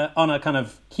on a kind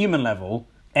of human level,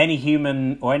 any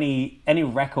human or any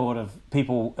record of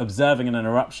people observing an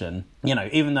eruption,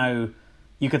 even though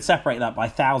you could separate that by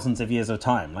thousands of years of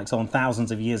time, someone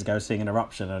thousands of years ago seeing an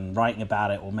eruption and writing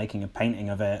about it or making a painting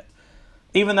of it,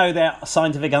 even though their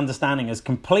scientific understanding is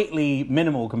completely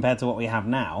minimal compared to what we have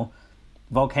now,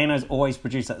 volcanoes always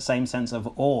produce that same sense of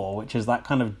awe, which is that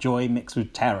kind of joy mixed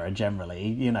with terror generally,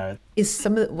 you know. Is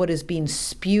some of what is being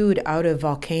spewed out of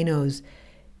volcanoes,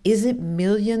 is it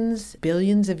millions,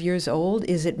 billions of years old?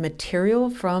 Is it material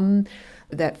from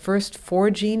that first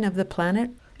forging of the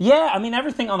planet? Yeah, I mean,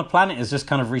 everything on the planet is just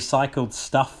kind of recycled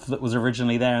stuff that was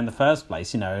originally there in the first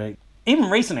place, you know. Even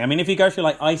recently, I mean, if you go through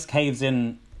like ice caves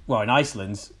in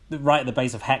Iceland, right at the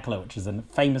base of Hekla, which is a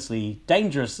famously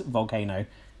dangerous volcano,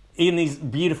 in these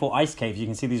beautiful ice caves, you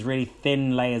can see these really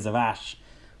thin layers of ash,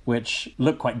 which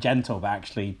look quite gentle,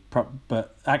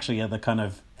 but actually are the kind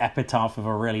of epitaph of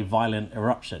a really violent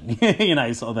eruption, you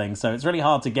know, sort of thing. So it's really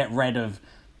hard to get rid of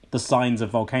the signs of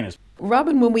volcanoes.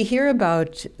 Robin, when we hear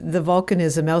about the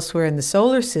volcanism elsewhere in the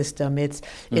solar system, it's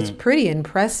pretty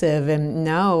impressive. And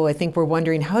now I think we're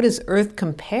wondering, how does Earth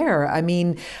compare? I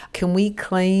mean, can we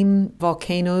claim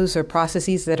volcanoes or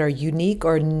processes that are unique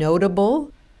or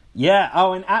notable? Yeah,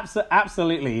 and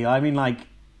absolutely. I mean,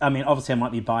 obviously I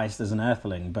might be biased as an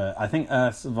Earthling, but I think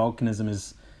Earth's volcanism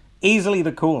is easily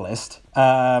the coolest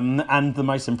and the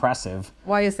most impressive.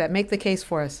 Why is that? Make the case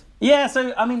for us. Yeah,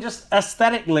 so, I mean, just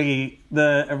aesthetically,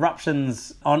 the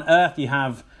eruptions on Earth, you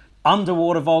have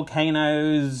underwater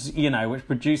volcanoes, you know, which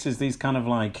produces these kind of,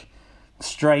 like,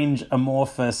 strange,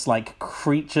 amorphous, like,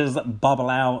 creatures that bubble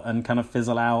out and kind of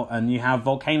fizzle out. And you have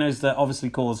volcanoes that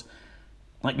obviously cause,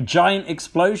 like, giant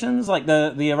explosions, like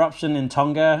the eruption in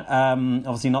Tonga,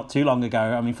 obviously not too long ago.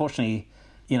 I mean, fortunately,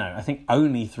 you know, I think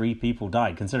only 3 people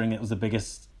died, considering it was the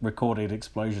biggest recorded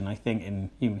explosion, I think,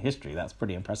 in human history. That's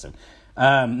pretty impressive.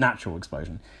 Natural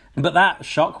explosion. But that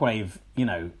shockwave, you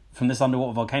know, from this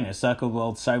underwater volcano circled the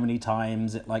world so many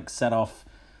times, it like set off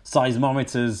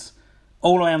seismometers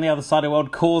all the way on the other side of the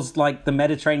world, caused like the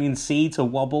Mediterranean Sea to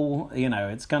wobble. You know,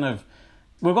 it's kind of,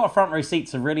 we've got a front row seat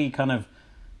to really kind of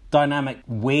dynamic,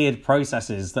 weird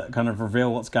processes that kind of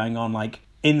reveal what's going on like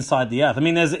inside the Earth. I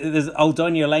mean, there's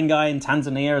Eldonia Lengai in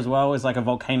Tanzania as well. It's like a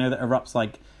volcano that erupts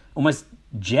like almost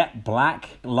jet black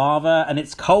lava, and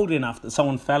it's cold enough that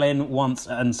someone fell in once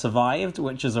and survived,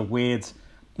 which is a weird,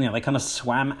 you know, they kind of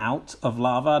swam out of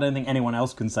lava. I don't think anyone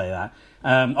else can say that.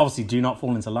 Obviously, do not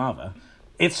fall into lava.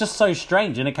 It's just so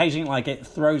strange, and occasionally, like, it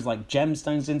throws, like,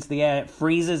 gemstones into the air, it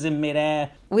freezes in midair.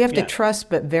 We have to trust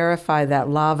but verify that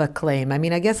lava claim. I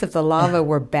mean, I guess if the lava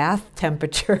were bath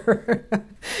temperature,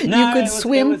 you could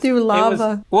swim through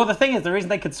lava. Well, the thing is, the reason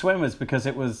they could swim was because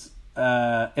it was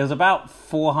about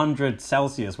 400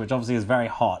 Celsius, which obviously is very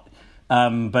hot,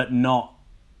 but not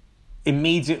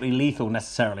immediately lethal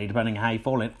necessarily, depending on how you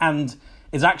fall in. And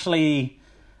it's actually,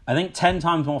 I think, 10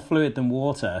 times more fluid than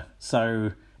water,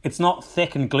 so it's not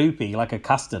thick and gloopy like a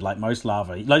custard, like most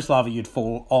lava. Most lava you'd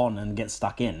fall on and get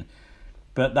stuck in.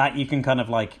 But that you can kind of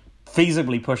like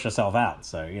feasibly push yourself out.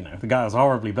 So, you know, the guy was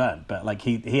horribly burnt, but like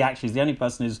he actually is the only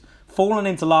person who's fallen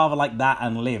into lava like that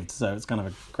and lived. So it's kind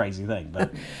of a crazy thing.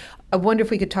 But I wonder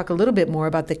if we could talk a little bit more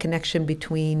about the connection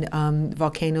between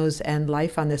volcanoes and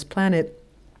life on this planet.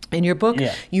 In your book,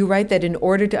 you write that in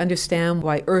order to understand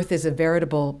why Earth is a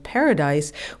veritable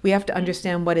paradise, we have to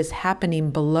understand what is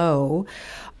happening below.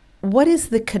 What is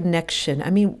the connection?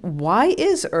 I mean, why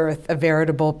is Earth a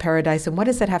veritable paradise, and what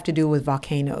does that have to do with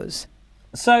volcanoes?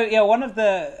 So, yeah, one of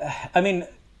the, I mean,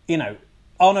 you know,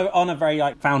 on a very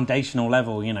like foundational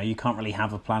level, you know, you can't really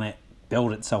have a planet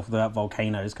build itself without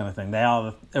volcanoes kind of thing. They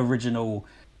are the original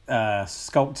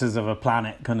sculptors of a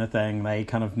planet kind of thing. They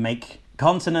kind of make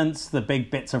continents, the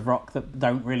big bits of rock that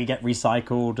don't really get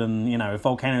recycled. And, you know, if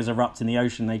volcanoes erupt in the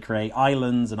ocean, they create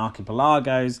islands and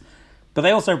archipelagos. But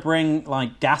they also bring,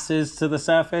 like, gases to the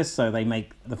surface, so they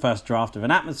make the first draft of an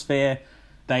atmosphere.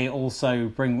 They also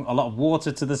bring a lot of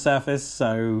water to the surface,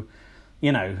 so,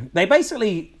 you know, they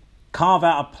basically carve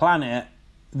out a planet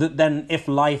that then, if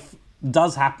life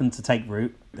does happen to take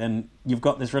root, then you've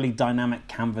got this really dynamic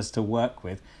canvas to work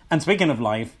with. And speaking of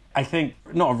life, I think,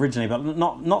 not originally, but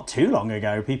not too long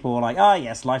ago, people were like,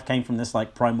 yes, life came from this,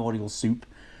 like, primordial soup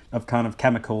of kind of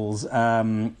chemicals,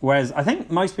 whereas I think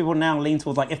most people now lean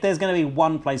towards, like, if there's going to be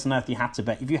one place on Earth if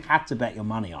you had to bet your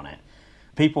money on it,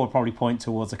 people would probably point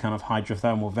towards the kind of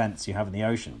hydrothermal vents you have in the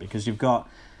ocean, because you've got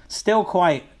still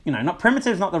quite, you know, not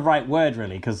primitive is not the right word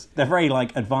really, because they're very,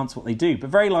 like, advanced what they do, but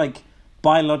very, like,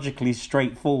 biologically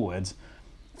straightforward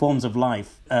forms of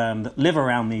life that live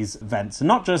around these vents, and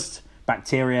not just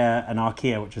bacteria and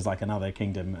archaea, which is like another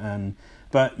kingdom,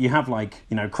 but you have, like,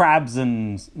 you know, crabs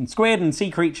and squid and sea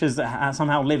creatures that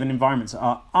somehow live in environments that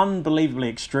are unbelievably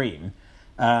extreme,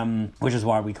 which is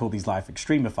why we call these life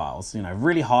extremophiles. You know,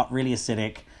 really hot, really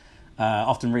acidic,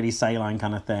 often really saline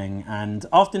kind of thing. And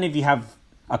often if you have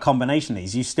a combination of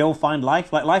these, you still find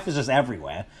life. Like, life is just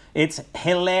everywhere. It's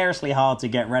hilariously hard to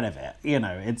get rid of it. You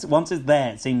know, it's once it's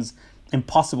there, it seems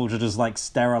impossible to just like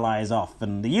sterilize off.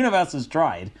 And the universe has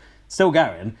tried, still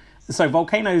going. So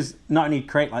volcanoes not only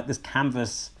create like this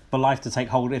canvas for life to take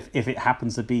hold if it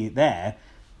happens to be there,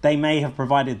 they may have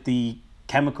provided the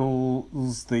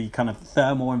chemicals, the kind of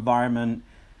thermal environment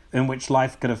in which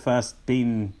life could have first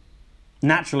been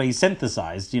naturally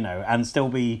synthesized, you know, and still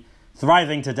be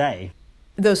thriving today.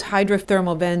 Those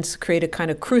hydrothermal vents create a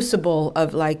kind of crucible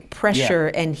of like pressure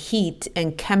and heat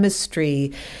and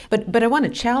chemistry. But I want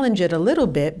to challenge it a little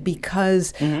bit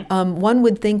because one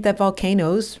would think that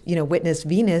volcanoes, you know, witness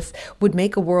Venus, would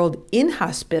make a world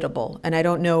inhospitable. And I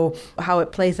don't know how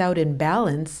it plays out in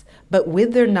balance, but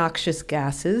with their noxious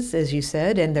gases, as you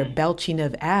said, and their belching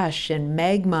of ash and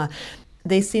magma,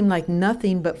 they seem like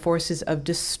nothing but forces of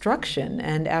destruction.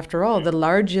 And after all,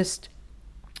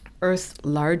 Earth's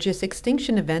largest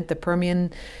extinction event, the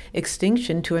Permian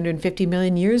extinction 250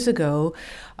 million years ago,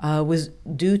 was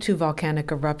due to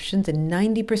volcanic eruptions, and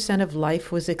 90% of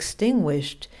life was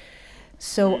extinguished.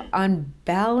 So on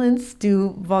balance,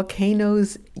 do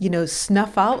volcanoes, you know,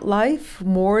 snuff out life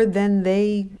more than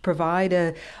they provide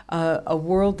a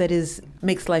world that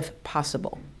makes life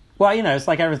possible? Well, you know, it's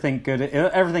like everything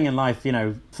in life, you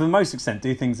know, for the most extent,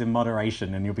 do things in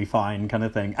moderation and you'll be fine, kind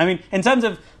of thing. I mean, in terms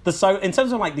of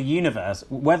like the universe,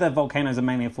 whether volcanoes are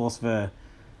mainly a force for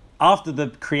after the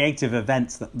creative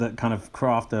events that kind of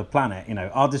craft a planet, you know,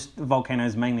 are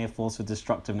volcanoes mainly a force for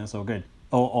destructiveness or good,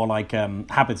 or like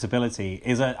habitability,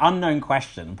 is an unknown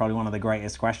question, probably one of the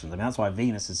greatest questions. I mean, that's why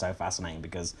Venus is so fascinating,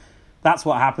 because that's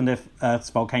what happened if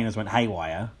Earth's volcanoes went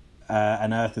haywire,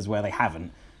 and Earth is where they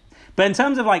haven't. But in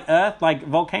terms of like Earth, like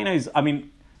volcanoes, I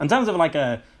mean, in terms of like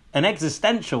an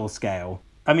existential scale,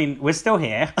 I mean, we're still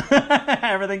here.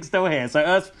 Everything's still here. So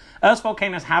Earth's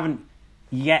volcanoes haven't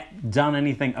yet done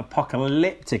anything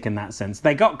apocalyptic in that sense.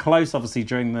 They got close, obviously,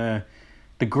 during the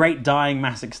Great Dying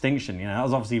Mass Extinction. You know, that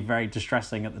was obviously very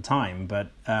distressing at the time.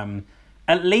 But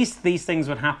at least these things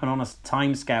would happen on a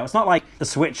time scale. It's not like the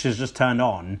switch is just turned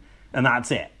on and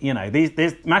that's it. You know, these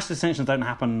mass extinctions don't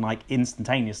happen like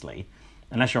instantaneously.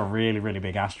 Unless you're a really, really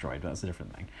big asteroid, but that's a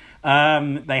different thing.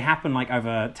 They happen like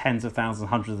over tens of thousands,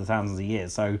 hundreds of thousands of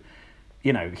years. So,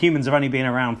 you know, humans have only been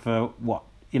around for what?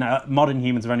 You know, modern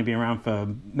humans have only been around for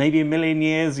maybe 1 million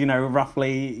years, you know,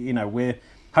 roughly. You know, we're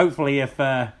hopefully if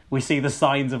we see the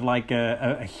signs of like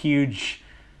a huge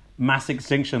mass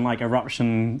extinction, like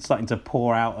eruption starting to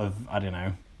pour out of, I don't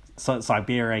know,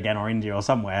 Siberia again or India or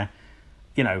somewhere,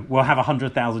 you know, we'll have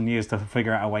 100,000 years to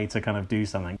figure out a way to kind of do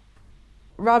something.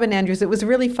 Robin Andrews, it was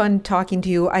really fun talking to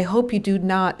you. I hope you do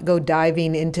not go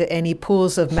diving into any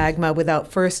pools of magma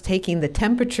without first taking the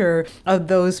temperature of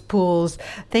those pools.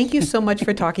 Thank you so much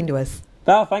for talking to us.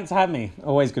 Oh, thanks for having me.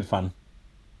 Always good fun.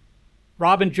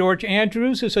 Robin George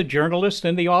Andrews is a journalist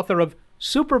and the author of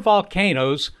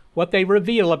Supervolcanoes, What They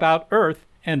Reveal About Earth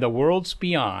and the Worlds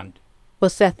Beyond. Well,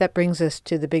 Seth, that brings us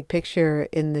to the big picture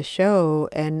in the show.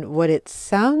 And what it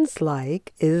sounds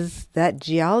like is that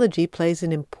geology plays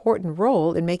an important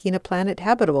role in making a planet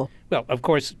habitable. Well, of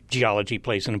course, geology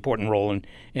plays an important role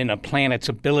in a planet's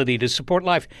ability to support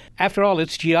life. After all,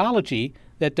 it's geology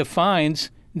that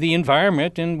defines the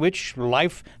environment in which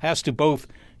life has to both,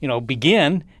 you know,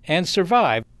 begin and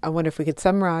survive. I wonder if we could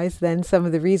summarize then some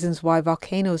of the reasons why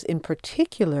volcanoes in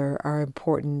particular are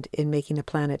important in making a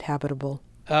planet habitable.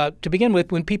 To begin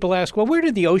with, when people ask, well, where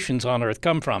did the oceans on Earth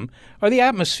come from? Or the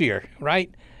atmosphere,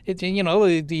 right? You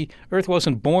know, the Earth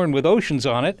wasn't born with oceans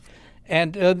on it.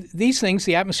 And these things,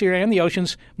 the atmosphere and the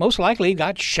oceans, most likely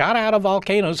got shot out of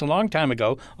volcanoes a long time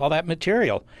ago, all that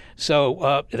material.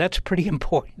 So that's pretty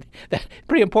important.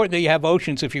 Pretty important that you have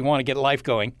oceans if you want to get life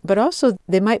going. But also,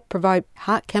 they might provide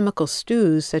hot chemical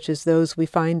stews, such as those we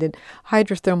find in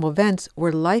hydrothermal vents,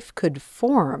 where life could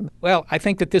form. Well, I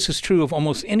think that this is true of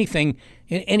almost anything,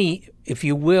 any, if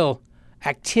you will,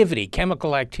 activity,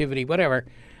 chemical activity, whatever,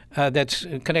 that's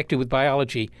connected with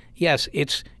biology. Yes,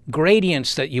 it's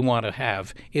gradients that you want to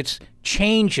have. It's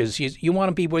changes. You want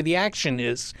to be where the action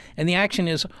is. And the action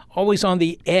is always on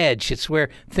the edge. It's where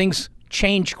things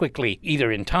change quickly,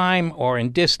 either in time or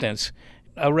in distance.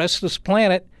 A restless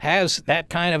planet has that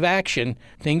kind of action,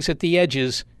 things at the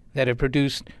edges that have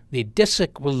produced the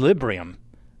disequilibrium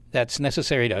that's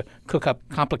necessary to cook up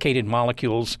complicated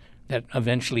molecules that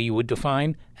eventually you would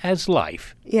define as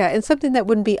life. Yeah, and something that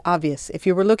wouldn't be obvious. If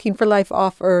you were looking for life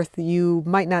off Earth, you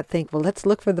might not think, well, let's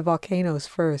look for the volcanoes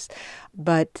first.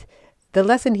 But the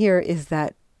lesson here is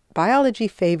that biology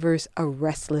favors a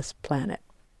restless planet.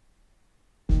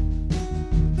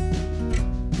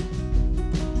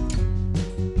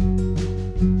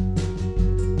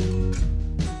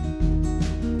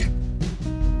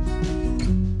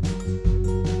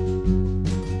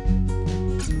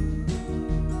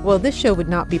 Well, this show would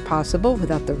not be possible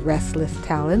without the restless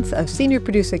talents of senior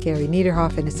producer Gary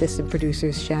Niederhoff and assistant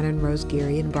producers Shannon Rose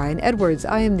Geary and Brian Edwards.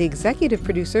 I am the executive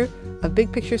producer of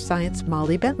Big Picture Science,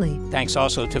 Molly Bentley. Thanks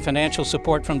also to financial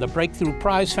support from the Breakthrough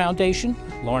Prize Foundation,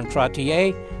 Lauren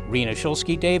Trottier, Rena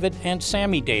Shulsky-David, and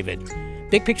Sammy David.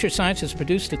 Big Picture Science is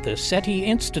produced at the SETI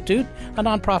Institute, a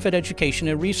nonprofit education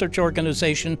and research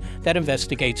organization that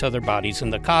investigates other bodies in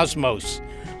the cosmos.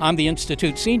 I'm the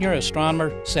Institute's senior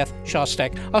astronomer, Seth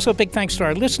Shostak. Also, big thanks to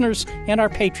our listeners and our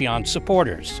Patreon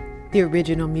supporters. The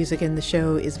original music in the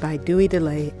show is by Dewey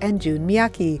DeLay and Jun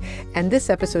Miyake. And this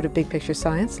episode of Big Picture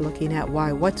Science, looking at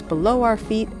why what's below our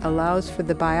feet allows for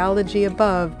the biology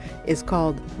above, is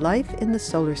called Life in the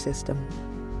Solar System.